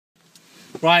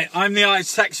Right, I'm the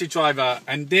artist taxi driver,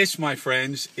 and this, my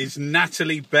friends, is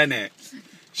Natalie Bennett.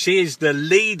 She is the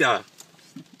leader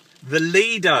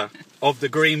of the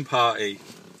Green Party.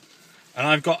 And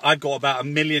I've got about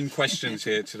 1 million questions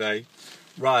here today.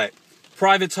 Right,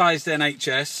 privatised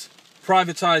NHS,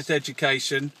 privatised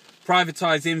education,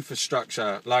 privatised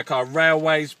infrastructure, like our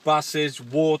railways, buses,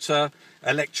 water,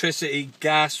 electricity,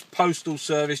 gas, postal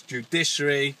service,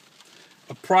 judiciary,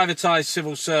 a privatised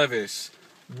civil service.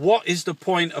 What is the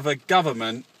point of a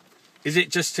government? Is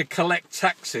it just to collect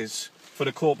taxes for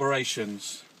the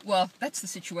corporations? Well, that's the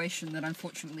situation that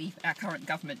unfortunately our current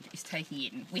government is taking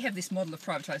in. We have this model of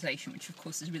privatisation, which of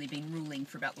course has really been ruling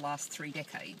for about the last 3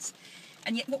 decades.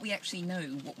 And yet what we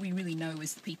really know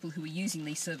is the people who are using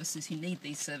these services, who need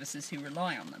these services, who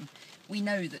rely on them. We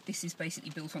know that this is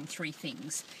basically built on 3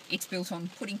 things. It's built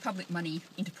on putting public money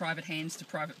into private hands to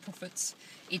private profits.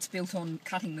 It's built on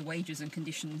cutting the wages and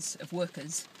conditions of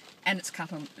workers. And it's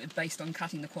based on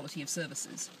cutting the quality of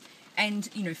services. And,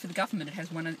 you know, for the government it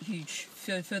has one huge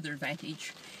further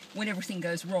advantage. When everything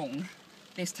goes wrong,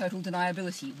 there's total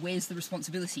deniability. Where's the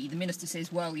responsibility? The minister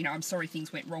says, well, you know, I'm sorry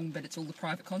things went wrong, but it's all the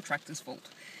private contractor's fault.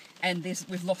 And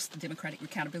we've lost the democratic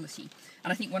accountability.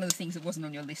 And I think one of the things that wasn't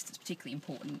on your list that's particularly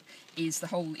important is the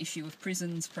whole issue of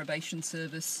prisons, probation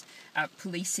service,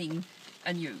 policing.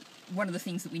 And one of the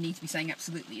things that we need to be saying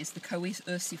absolutely is the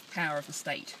coercive power of the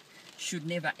state should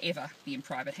never, ever be in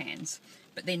private hands.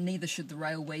 But then neither should the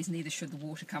railways, neither should the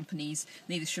water companies,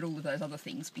 neither should all of those other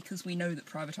things, because we know that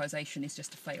privatisation is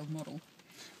just a failed model.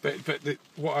 But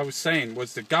what I was saying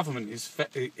was the government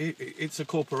it's a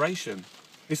corporation.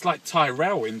 It's like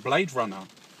Tyrell in Blade Runner.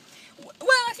 Well,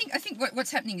 I think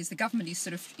what's happening is the government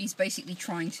is basically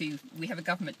trying to. We have a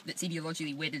government that's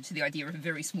ideologically wedded to the idea of a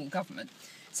very small government.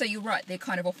 So you're right, they're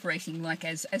kind of operating like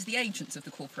as the agents of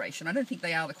the corporation. I don't think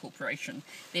they are the corporation.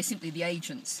 They're simply the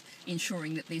agents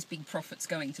ensuring that there's big profits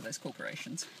going to those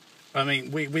corporations. I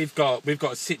mean, we've got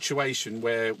a situation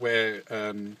where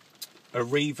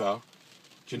Arriva.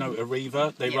 Do you know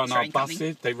Arriva? They run our buses.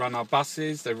 Company. They run our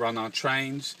buses. They run our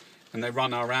trains, and they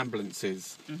run our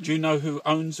ambulances. Mm-hmm. Do you know who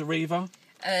owns Arriva?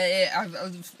 Is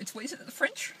it the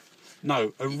French? No,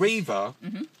 Arriva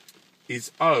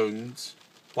is owned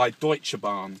by Deutsche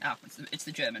Bahn. Oh, it's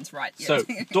the Germans, right? Yes. So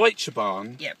Deutsche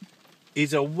Bahn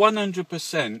is a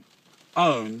 100%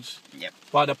 owned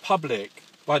by the public,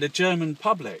 by the German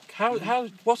public. How?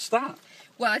 What's that?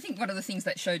 Well, I think one of the things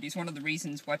that showed is one of the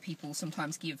reasons why people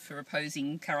sometimes give for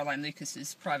opposing Caroline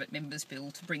Lucas's private members'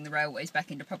 bill to bring the railways back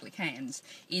into public hands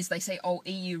is they say, oh,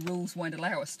 EU rules won't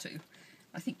allow us to.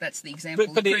 I think that's the example.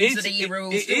 But it is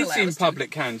in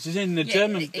public hands. It's in the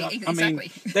German. Exactly. I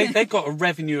mean, they've got a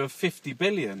revenue of 50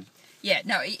 billion. Yeah,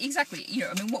 no, exactly.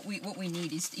 I mean, what we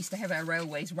need is to have our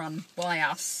railways run by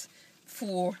us,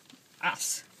 for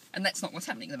us. And that's not what's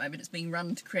happening at the moment. It's being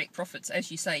run to create profits, as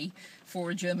you say, for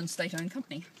a German state-owned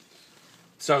company.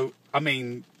 So, I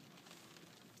mean,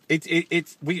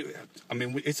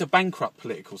 it's a bankrupt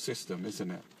political system,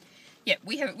 isn't it? Yeah,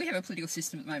 we have a political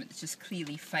system at the moment that's just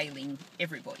clearly failing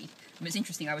everybody. And it's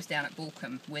interesting, I was down at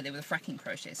Balcombe where there were the fracking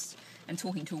protests and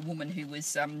talking to a woman who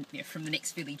was from the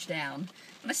next village down.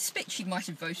 And I suspect she might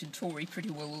have voted Tory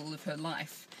pretty well all of her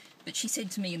life. But she said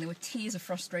to me, and there were tears of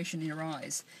frustration in her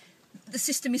eyes, the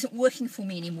system isn't working for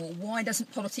me anymore. Why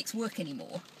doesn't politics work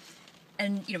anymore?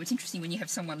 And, it's interesting when you have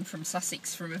someone from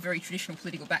Sussex, from a very traditional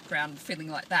political background, feeling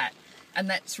like that, and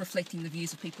that's reflecting the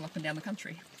views of people up and down the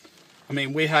country. I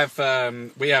mean, we have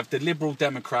the Liberal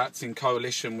Democrats in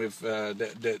coalition with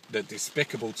the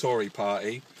despicable Tory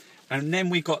party, and then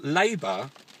we got Labour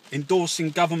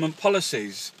endorsing government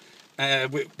policies.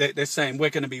 They're saying we're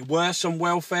going to be worse on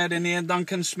welfare than Ian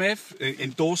Duncan Smith,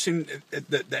 endorsing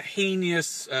the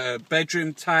heinous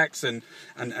bedroom tax and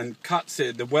cuts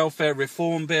the welfare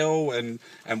reform bill and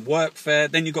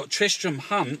workfare. Then you've got Tristram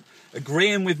Hunt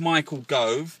agreeing with Michael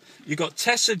Gove. You've got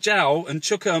Tessa Jowell and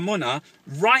Chuka Umunna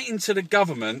writing to the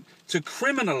government to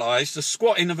criminalise the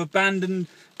squatting of abandoned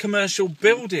commercial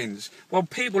buildings while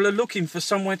people are looking for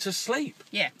somewhere to sleep.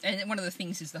 Yeah, and one of the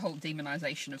things is the whole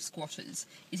demonisation of squatters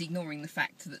is ignoring the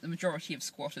fact that the majority of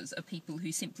squatters are people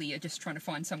who simply are just trying to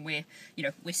find somewhere,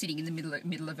 we're sitting in the middle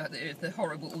of the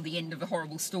horrible, or the end of a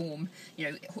horrible storm,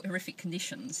 horrific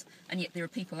conditions, and yet there are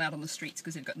people out on the streets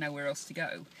because they've got nowhere else to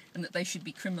go, and that they should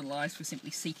be criminalised for simply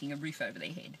seeking a roof over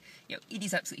their head. It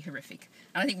is absolutely horrific.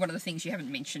 And I think one of the things you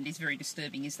haven't mentioned is very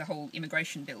disturbing is the whole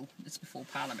immigration bill that's before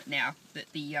Parliament now, that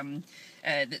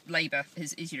that Labour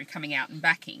is coming out and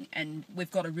backing, and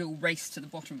we've got a real race to the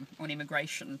bottom on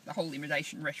immigration, the whole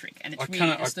immigration rhetoric, and it's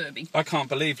really disturbing. I can't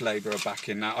believe Labour are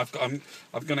backing that. I'm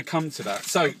going to come to that.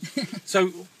 So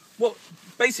What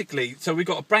basically? So we've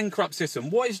got a bankrupt system.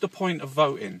 What is the point of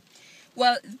voting?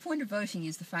 Well, the point of voting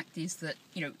is the fact is that,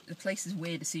 the places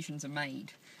where decisions are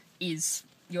made is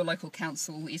your local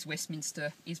council, is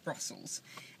Westminster, is Brussels.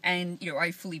 And,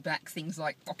 I fully back things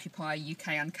like Occupy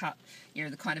UK Uncut,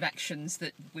 the kind of actions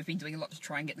that we've been doing a lot to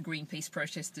try and get the Greenpeace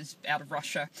protesters out of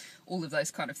Russia, all of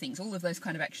those kind of things. All of those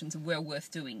kind of actions are well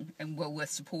worth doing and well worth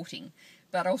supporting.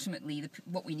 But ultimately,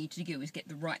 what we need to do is get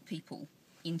the right people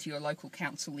into your local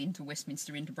council, into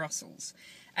Westminster, into Brussels.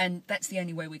 And that's the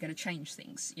only way we're going to change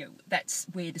things. That's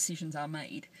where decisions are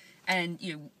made. And,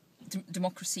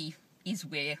 democracy is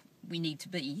where we need to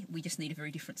be. We just need a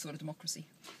very different sort of democracy.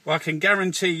 Well, I can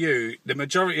guarantee you the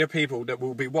majority of people that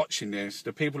will be watching this,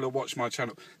 the people who watch my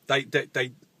channel, they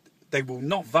will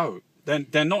not vote.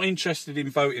 They're not interested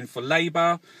in voting for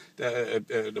Labour,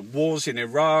 the wars in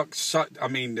Iraq,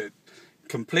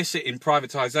 complicit in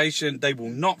privatisation. They will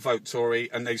not vote Tory,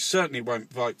 and they certainly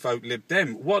won't vote Lib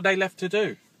Dem. What are they left to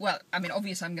do? Well,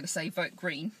 obviously I'm going to say vote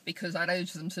Green, because I'd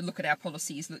urge them to look at our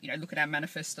policies, look at our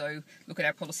manifesto, look at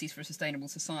our policies for a sustainable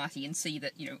society, and see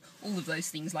that, all of those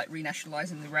things like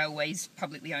renationalising the railways,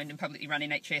 publicly owned and publicly run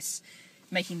NHS,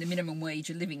 making the minimum wage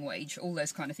a living wage, all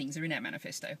those kind of things are in our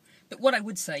manifesto. But what I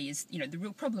would say is, the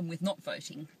real problem with not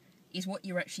voting is what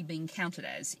you're actually being counted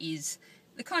as is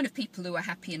the kind of people who are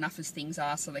happy enough as things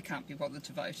are so they can't be bothered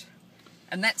to vote.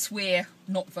 And that's where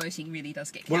not voting really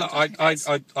does get counted.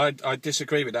 Well, I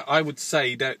disagree with that. I would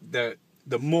say that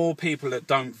the more people that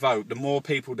don't vote, the more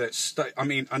people that stay.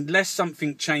 Unless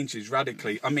something changes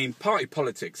radically, party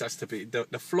politics has to be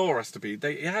the floor has to be.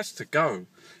 It has to go.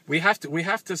 We have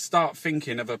to start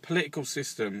thinking of a political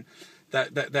system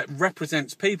that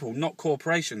represents people, not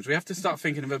corporations. We have to start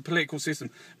thinking of a political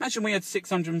system. Imagine we had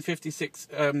 656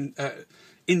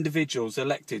 individuals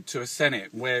elected to a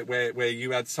Senate, where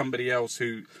you had somebody else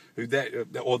who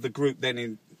or the group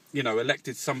then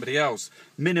elected somebody else.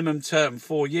 Minimum term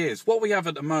 4 years. What we have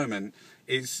at the moment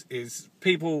is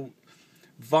people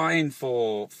vying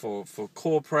for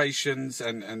corporations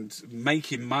and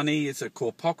making money. It's a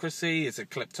corpocracy, it's a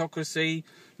kleptocracy,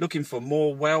 looking for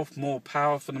more wealth, more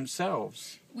power for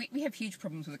themselves. We have huge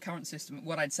problems with the current system.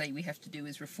 What I'd say we have to do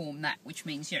is reform that, which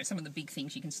means, some of the big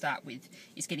things you can start with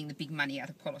is getting the big money out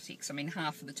of politics.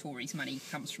 Half of the Tories' money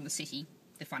comes from the city,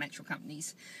 the financial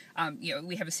companies.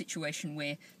 We have a situation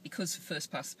where, because of first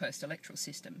past the post electoral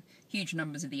system, huge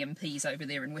numbers of the MPs over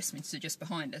there in Westminster just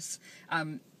behind us,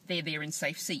 they're there in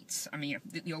safe seats.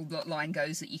 The old line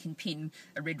goes that you can pin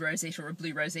a red rosette or a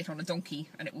blue rosette on a donkey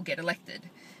and it will get elected.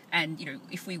 And,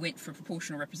 if we went for a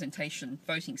proportional representation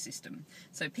voting system,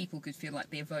 so people could feel like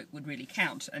their vote would really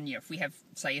count, and, if we have,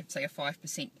 say a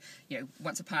 5%,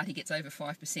 once a party gets over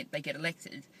 5%, they get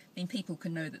elected, then people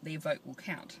can know that their vote will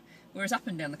count. Whereas up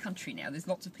and down the country now, there's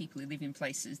lots of people who live in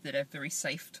places that are very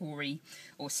safe Tory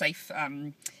or safe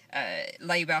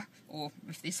Labour, or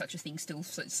if there's such a thing still,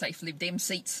 safe Lib Dem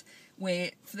seats,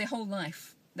 where for their whole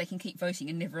life they can keep voting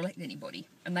and never elect anybody,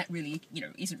 and that really,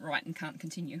 isn't right and can't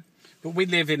continue. But we're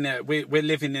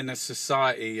living in a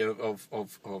society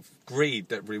of greed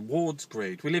that rewards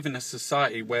greed. We live in a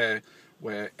society where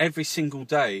every single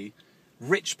day,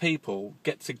 rich people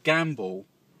get to gamble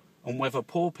on whether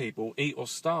poor people eat or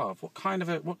starve. What kind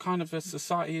of a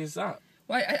society is that?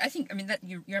 Well, I think, that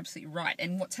you're absolutely right.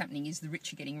 And what's happening is the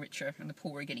rich are getting richer and the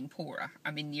poor are getting poorer.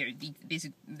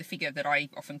 The figure that I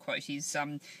often quote is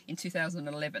in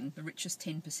 2011, the richest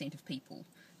 10% of people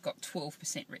got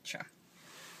 12% richer.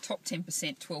 Top 10%,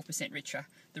 12% richer.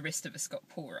 The rest of us got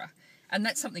poorer. And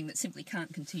that's something that simply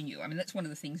can't continue. That's one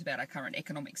of the things about our current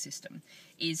economic system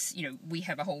is, we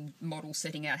have a whole model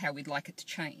setting out how we'd like it to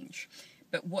change.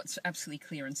 But what's absolutely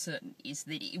clear and certain is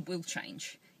that it will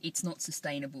change. It's not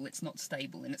sustainable, it's not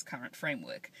stable in its current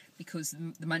framework, because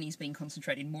the money's being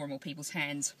concentrated in more and more people's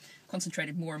hands,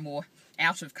 concentrated more and more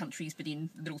out of countries but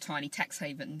in little tiny tax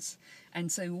havens.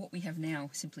 And so what we have now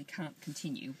simply can't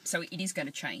continue. So it is going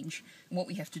to change, and what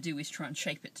we have to do is try and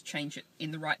shape it to change it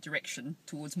in the right direction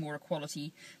towards more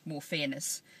equality, more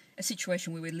fairness, a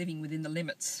situation where we're living within the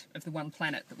limits of the one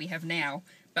planet that we have now,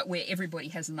 but where everybody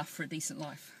has enough for a decent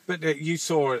life. But you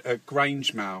saw at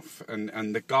Grangemouth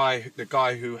and the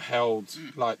guy who held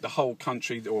like the whole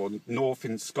country or north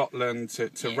in Scotland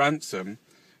to ransom.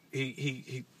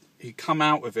 He come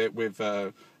out of it with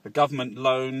a government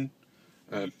loan,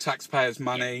 taxpayers'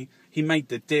 money. He made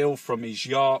the deal from his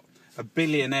yacht. A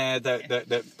billionaire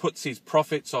that puts his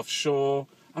profits offshore.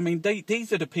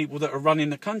 These are the people that are running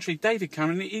the country. David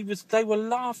Cameron, they were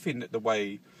laughing at the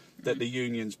way that the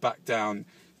unions backed down.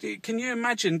 Can you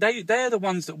imagine? They're the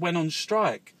ones that went on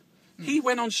strike He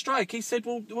went on strike. He said,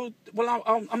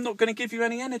 I'm not going to give you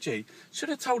any energy. Should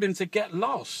have told him to get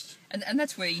lost. And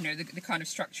that's where, you know, the kind of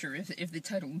structure of the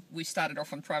total, we started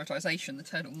off on privatisation, the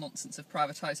total nonsense of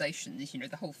privatisation is, you know,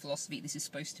 the whole philosophy, this is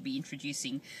supposed to be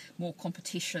introducing more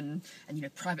competition and, you know,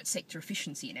 private sector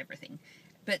efficiency and everything.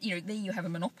 But, you know, there you have a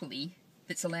monopoly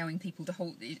that's allowing people to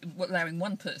allowing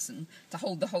one person to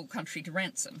hold the whole country to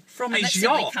ransom. From his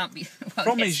yacht. Can't be,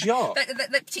 his yacht.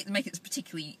 That makes it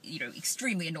particularly, you know,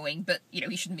 extremely annoying, but, you know,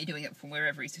 he shouldn't be doing it from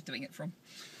wherever he's doing it from.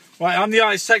 Right, I'm the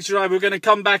Arts Secretary. We're going to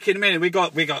come back in a minute. We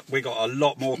got a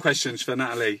lot more questions for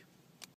Natalie.